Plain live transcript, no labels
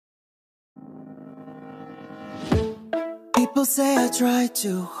People say I try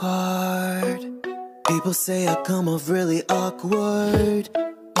too hard. People say I come off really awkward.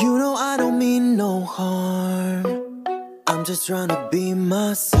 You know I don't mean no harm. I'm just trying to be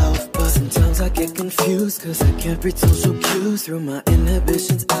myself. But sometimes I get confused, cause I can't read social cues. Throw my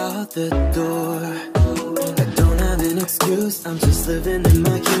inhibitions out the door. I don't have an excuse, I'm just living in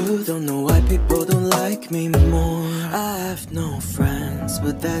my youth. Don't know why people don't like me more. I have no friends,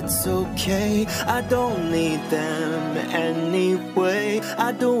 but that's okay. I don't need them anyway.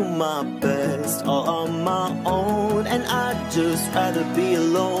 I do my best all on my own, and I'd just rather be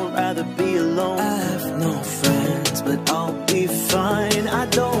alone, rather be alone. I have no friends, but I'll be fine. I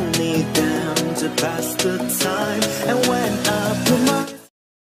don't need them to pass the time. And when I put my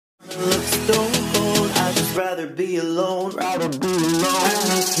looks don't hold, I'd just rather be alone, rather be alone. I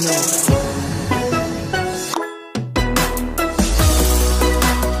have no friends.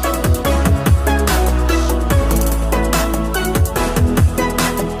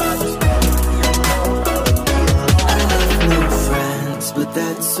 But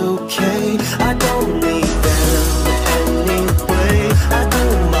that's okay, I don't need them anyway. I do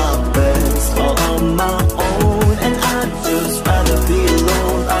my best all on my own, and I'd just rather be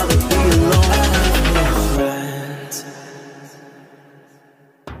alone, rather be alone. I have no friends.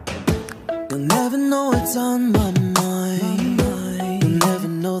 You'll never know what's on my mind. You'll never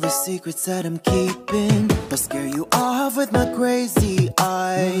know the secrets that I'm keeping. I'll scare you off with my crazy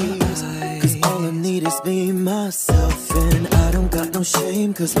eyes, cause all I need is me, myself, and I don't got no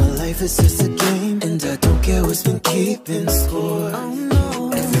shame, cause my life is just a game. And I don't care what's been keeping score. Oh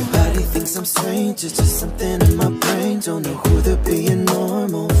no. Everybody thinks I'm strange, it's just something in my brain. Don't know who they're being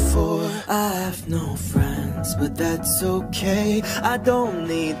normal for. I have no friends, but that's okay. I don't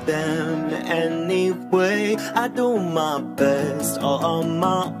need them anyway. I do my best all on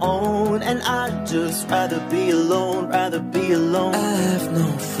my own, and I'd just rather be alone, rather be alone. I have no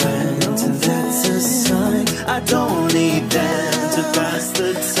friends, and that's a sign. I don't need them to pass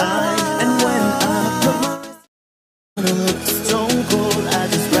the time. And when I put my looks stone cold, I'd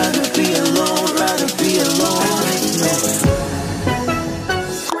just rather be alone, rather be alone.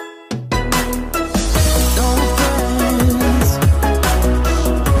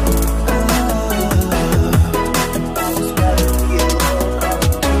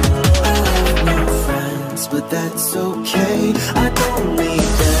 But that's okay, I don't need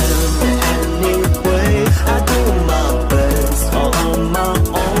them anyway. I do my best all on my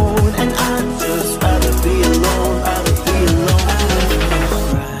own, and I'd just rather be alone, rather be alone.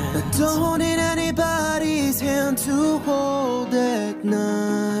 I don't need anybody's hand to hold at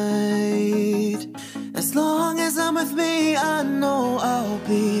night. As long as I'm with me, I know I'll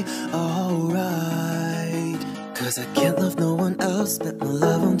be alright. Cause I can't love no one else, spent my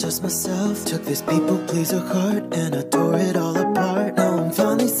love on just myself. Took this people pleaser heart and I tore it all apart. Now I'm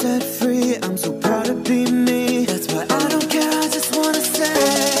finally set free, I'm so proud to be me. That's why I don't care, I just wanna say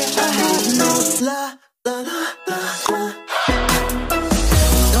I have no la la la la la.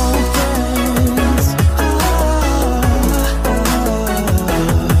 No friends,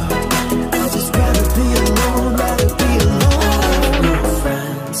 I'd just rather be alone, rather be alone. No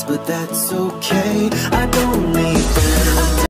friends, but that's okay, I don't need them